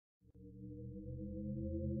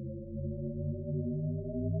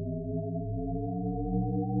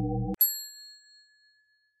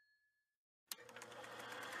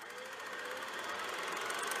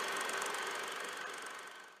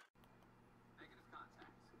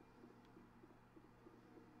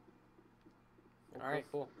Alright,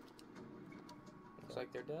 cool. Looks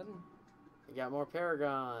like they're dead. I got more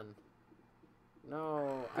Paragon.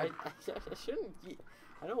 No, I shouldn't.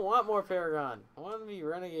 I don't want more Paragon. I want to be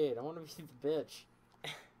Renegade. I want to be the bitch.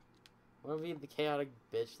 I want to be the chaotic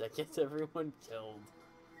bitch that gets everyone killed.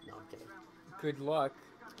 No, I'm kidding. Good luck.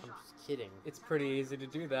 I'm just kidding. It's pretty easy to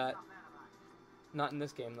do that. Not in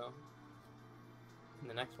this game, though. In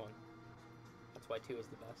the next one. That's why 2 is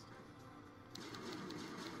the best.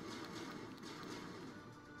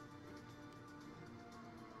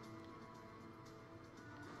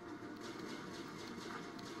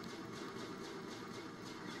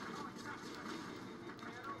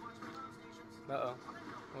 Uh-oh.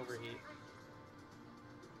 Overheat.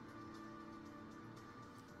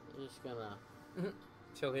 I'm just gonna...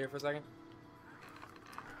 Chill here for a second.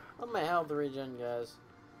 Let my health regen, guys.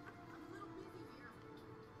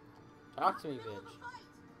 Talk to me, bitch.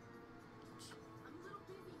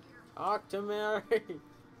 Talk to me. I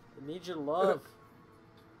need your love.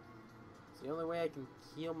 It's the only way I can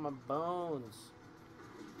heal my bones.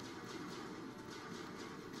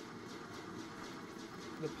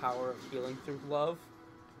 The power of healing through love.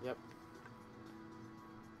 Yep.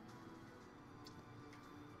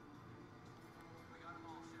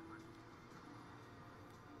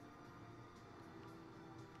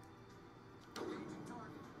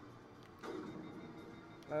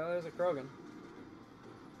 There's a Krogan.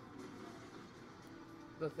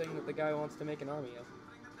 The thing that the guy wants to make an army of.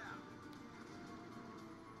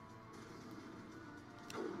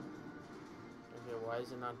 Okay, why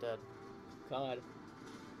is it not dead? God.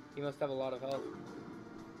 He must have a lot of health.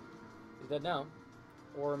 He's dead now.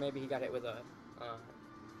 Or maybe he got hit with a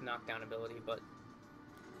knockdown ability, but...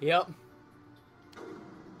 Yep.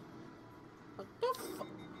 What the fuck?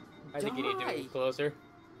 I think you need to move closer.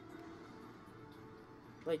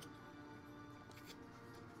 Like...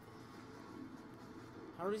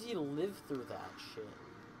 How does he live through that shit?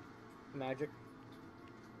 Magic.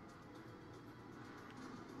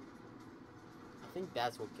 I think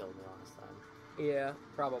that's what killed me last time. Yeah,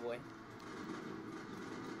 probably.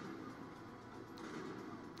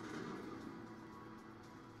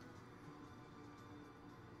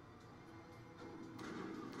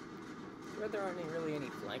 Sure, there aren't really any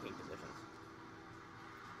flanking positions.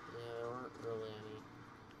 Yeah, there weren't really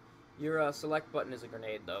any. Your select button is a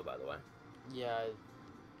grenade, though, by the way. Yeah.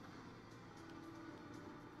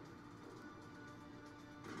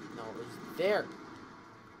 No, it was there.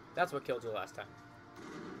 That's what killed you last time.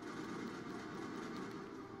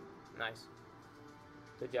 Nice.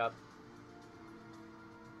 Good job.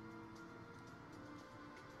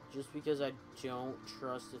 Just because I don't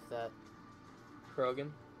trust if that...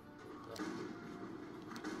 Krogan. Yeah.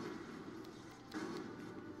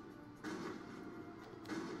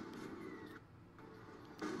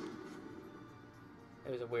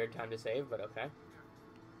 It was a weird time to save, but okay.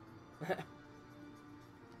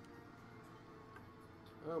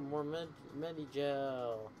 Oh, more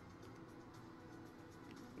Medigel.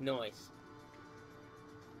 Nice.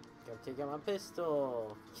 Gotta take out my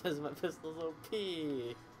pistol, because my pistol's OP.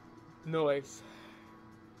 Nice.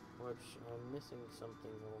 Which, I'm missing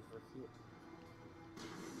something over here.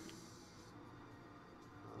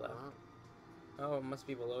 Left. Oh, it must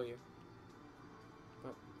be below you.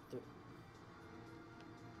 But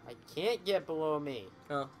I can't get below me.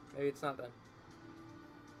 Oh, maybe it's not then.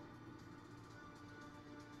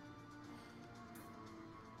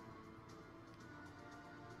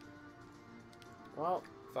 Well,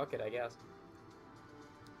 fuck it, I guess.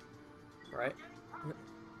 Right?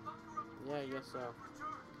 yeah, I guess so.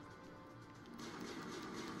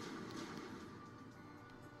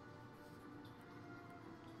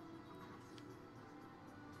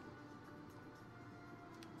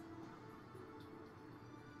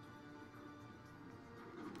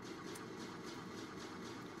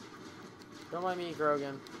 Don't mind me,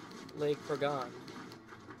 Grogan. Lake Krogan.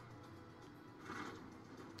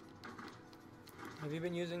 Have you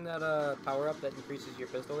been using that power up that increases your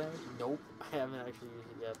pistol damage? Nope, I haven't actually used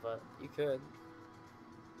it yet, but You could.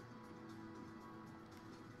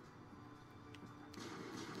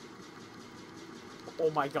 oh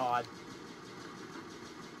my god.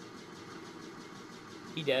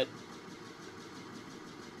 He dead.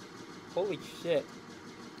 Holy shit.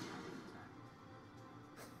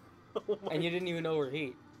 Oh my And you didn't even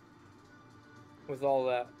overheat. With all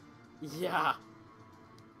that. yeah.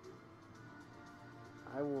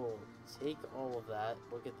 I will take all of that,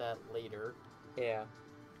 look at that later. Yeah.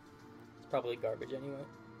 It's probably garbage anyway.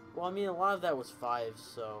 Well, I mean, a lot of that was 5,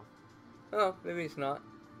 so... Oh, maybe it's not.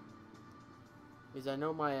 Because I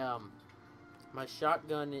know my, my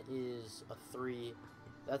shotgun is a 3.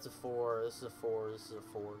 That's a 4. This is a 4. This is a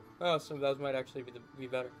 4. Oh, so those might actually be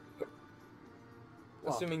better.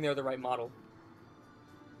 Well, Assuming they're the right model.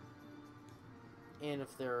 and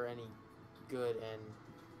if there are any good and...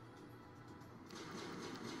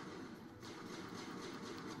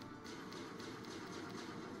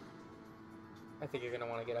 I think you're going to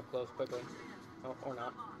want to get up close quickly. Oh, or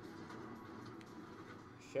not.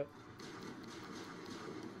 Shit.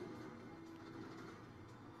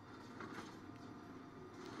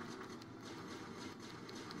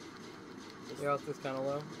 Your health is kind of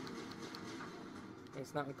low.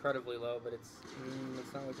 It's not incredibly low, but it's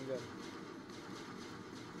not looking good.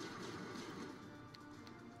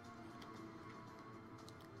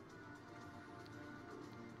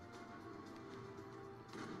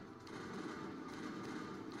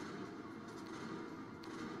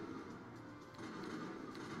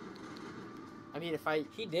 I mean,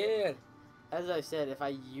 He did! as I said, if I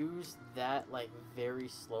use that, like, very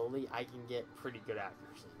slowly, I can get pretty good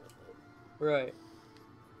accuracy with it. Right.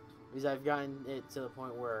 Because I've gotten it to the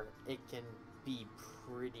point where it can be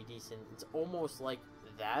pretty decent. It's almost like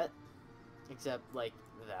that, except like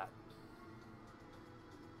that.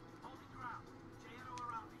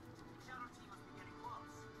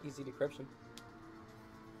 Easy decryption.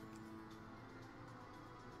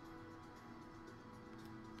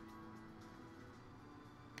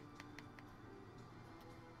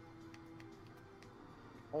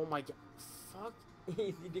 Oh my god. Fuck.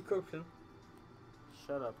 Easy decryption.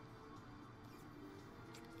 Shut up.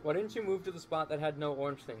 Why didn't you move to the spot that had no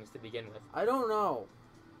orange things to begin with? I don't know.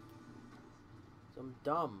 I'm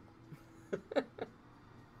dumb. I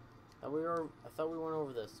thought we went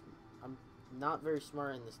over this. I'm not very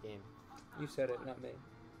smart in this game. You said it, not me.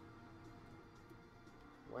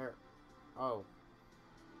 Where? Oh.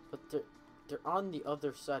 But they're on the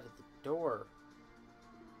other side of the door.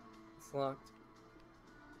 It's locked.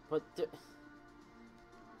 But they're...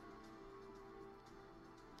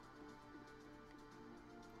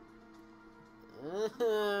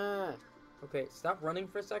 Okay, stop running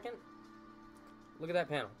for a second. Look at that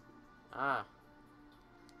panel. Ah.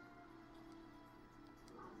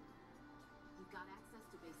 You've got access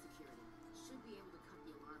to base security. Should be able to cut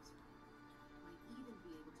the alarms from it. Might even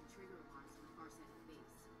be able to trigger alarms from the far side of the base.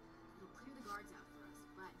 It'll clear the guards out for us,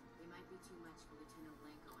 but they might be too much for Lieutenant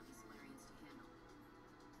Blanco and the Solarians to handle.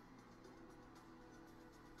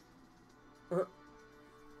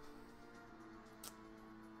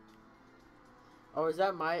 Oh, is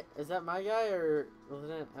that my guy or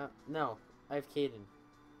Lieutenant? No, I have Caden.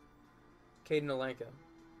 Caden Alenko.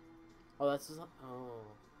 Oh, that's his. Oh.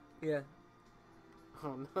 Yeah.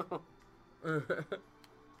 Oh no.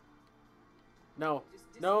 No.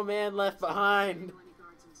 No man left behind. Any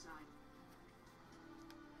guards inside.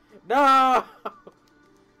 No.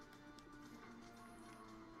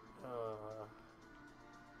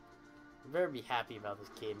 You better be happy about this,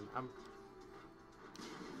 Caden. I'm.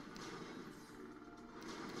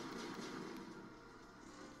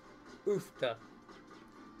 Oofta.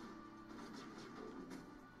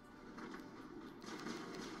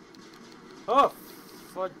 Oh,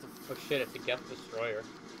 what the? Oh shit, it's a Geth Destroyer.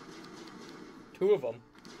 2 of them.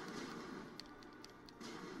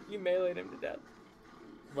 You meleeed him to death.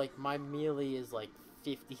 Like my melee is like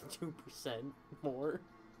 52% more.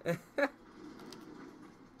 Can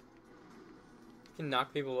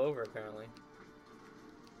knock people over, apparently.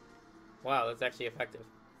 Wow, that's actually effective.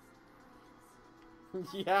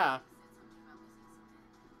 Yeah.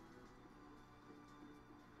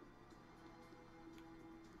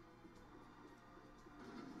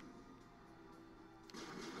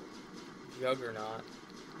 Juggernaut.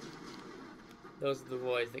 Those are the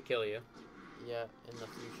boys that kill you. Yeah, in the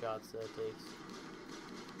few shots that it takes.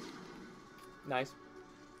 Nice.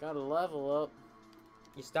 Gotta level up.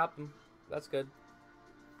 You stopped them. That's good.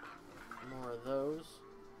 More of those.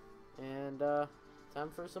 And, time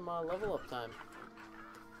for some, level up time.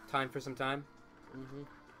 Time for some time. Mm-hmm.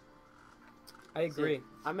 I agree. See,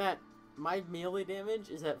 I'm at... My melee damage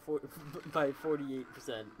is at by 48%.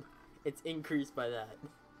 It's increased by that.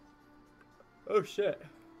 Oh shit.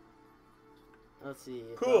 Let's see.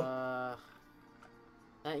 Cool.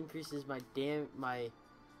 That increases my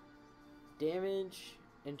damage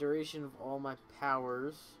and duration of all my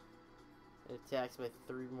powers. It attacks by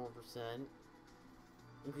 3 more %.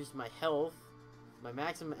 Increases my health, my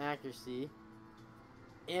maximum accuracy,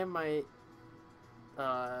 and my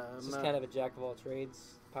This is kind of a jack of all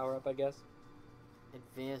trades power up, I guess.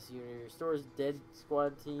 advanced unit. Restores dead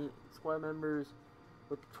squad members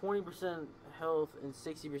with 20% health and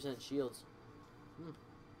 60% shields.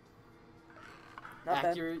 Not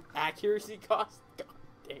bad. Accuracy cost? God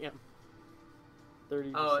damn.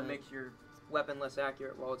 30%. Oh, it makes your weapon less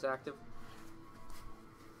accurate while it's active.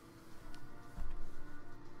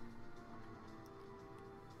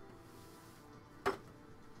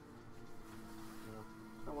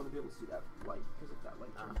 I want to be able to see that light, because if that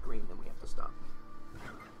light turns green, then we have to stop.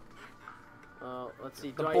 Let's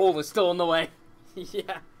see. The bowl is still in the way.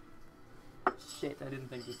 Yeah. Shit, I didn't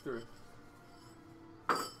think this through.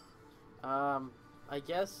 I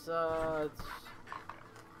guess, let's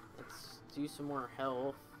do some more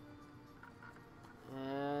health.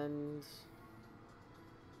 And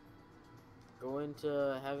go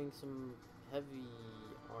into having some heavy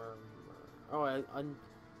armor. Oh, I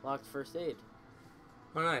unlocked first aid.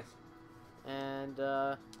 Oh, nice. And,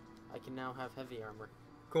 I can now have heavy armor.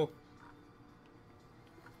 Cool.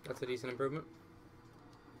 That's a decent improvement.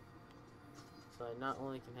 So I not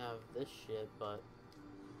only can have this shit, but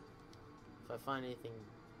if I find anything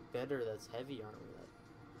better that's heavy armor, that's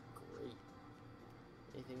great.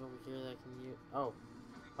 Anything over here that I can use? Oh,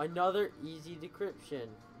 another easy decryption,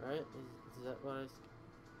 right? Is that what I...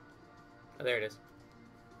 Oh, there it is.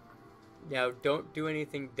 Now, don't do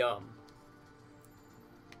anything dumb.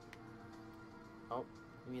 Oh,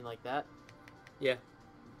 you mean like that? Yeah.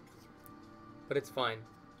 But it's fine.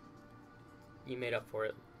 You made up for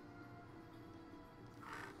it.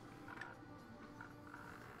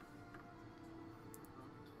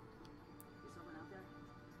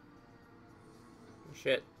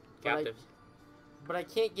 Shit. Captives. But I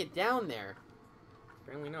can't get down there.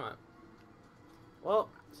 Apparently not. Well,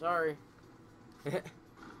 sorry.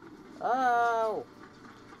 Oh!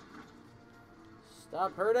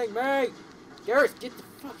 Stop hurting me! Garrus, get the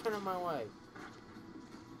fuck out of my way.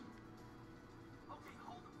 Okay,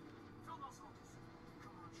 hold them. Fill those holes.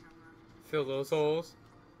 Come on, Shamrock. Fill those holes.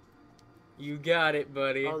 You got it,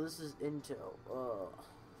 buddy. Oh, this is intel.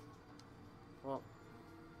 Well,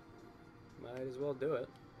 might as well do it.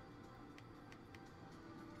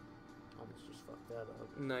 almost just fucked that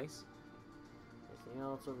up. Nice. Anything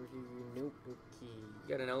else over here? Nope. Okay. You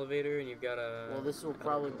got an elevator and you've got a... Well, this will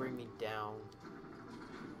probably bring me down.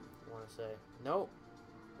 I want to say. Nope.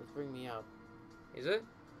 Let's bring me up. Is it?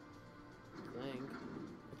 I think.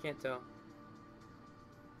 I can't tell.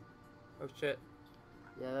 Oh, shit.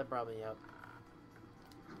 Yeah, that brought me up.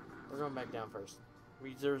 We're going back down first.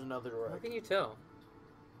 There's another door. How can you tell?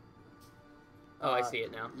 Oh, I see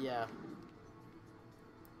it now. Yeah.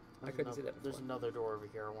 I couldn't see that before. There's another door over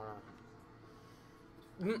here. I wanna...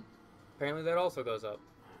 Apparently that also goes up.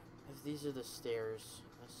 If these are the stairs,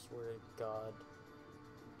 I swear to God.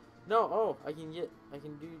 No, oh, I can do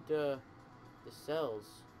the cells.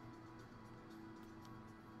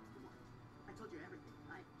 I told you everything,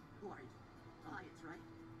 right? Who are you? Alliance, right?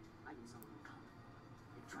 I knew someone would come.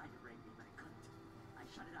 They tried to break me, but I couldn't. I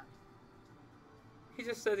shut it up. He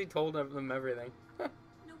just said he told them everything.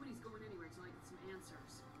 Nobody's going anywhere until I get some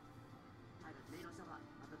answers. Private Manos of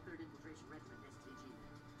the 3rd Infiltration Regiment, STG.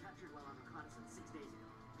 Captured while on reconnaissance 6 days ago.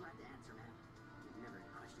 Glad to answer, man. You've never had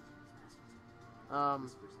questions of these bastards.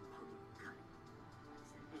 Whispers and poking, cutting. I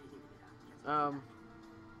said anything to get out. Get some payback.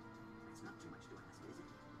 It's not too much to ask, is it?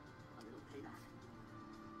 A little payback.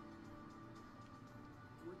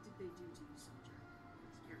 What did they do to you, soldier?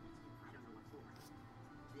 Experiments. I don't know what for.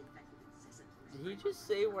 The effect of incessant. Did he just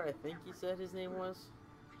say what I think he said his name was?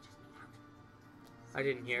 I just made out. I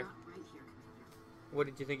didn't hear. Not right here, Commander. What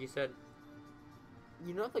did you think he said?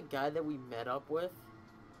 You know the guy that we met up with?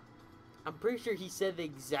 I'm pretty sure he said the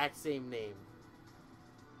exact same name.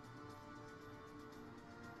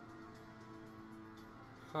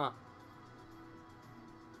 Huh.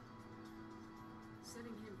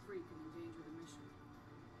 Setting him free can endanger the mission.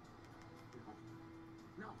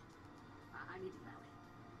 No. I need to get out.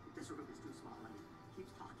 This room is too small. I mean, he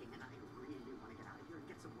keeps talking, and I really want to get out of here and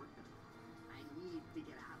get some work done. I need to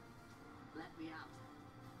get out. Let me out.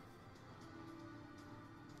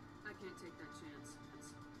 I can't take that chance.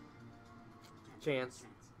 Chance.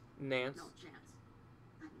 Nance. No chance.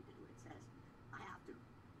 I need to do what it says. I have to.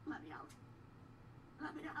 Let me out.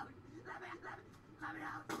 Let me out. Let me out. Let me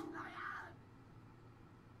out. Let me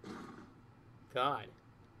out. God.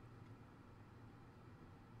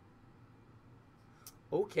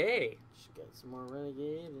 Okay. Just got some more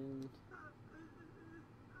renegade and...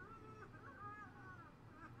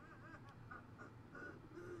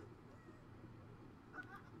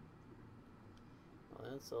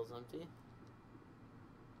 Well, that cell's empty.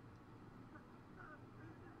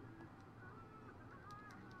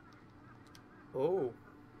 Oh.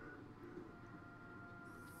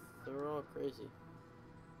 They're all crazy.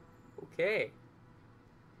 Okay.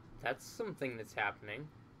 That's something that's happening.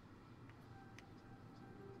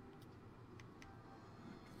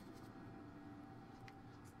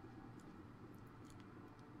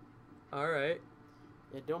 Alright.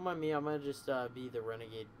 Yeah, don't mind me. I'm gonna just be the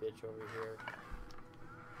renegade bitch over here.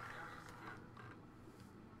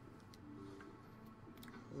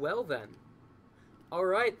 Well then.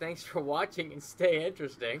 Alright, thanks for watching and stay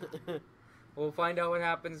interesting. We'll find out what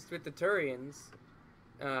happens with the Turians.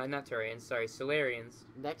 Not Turians, sorry, Solarians.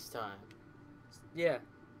 Next time. Yeah.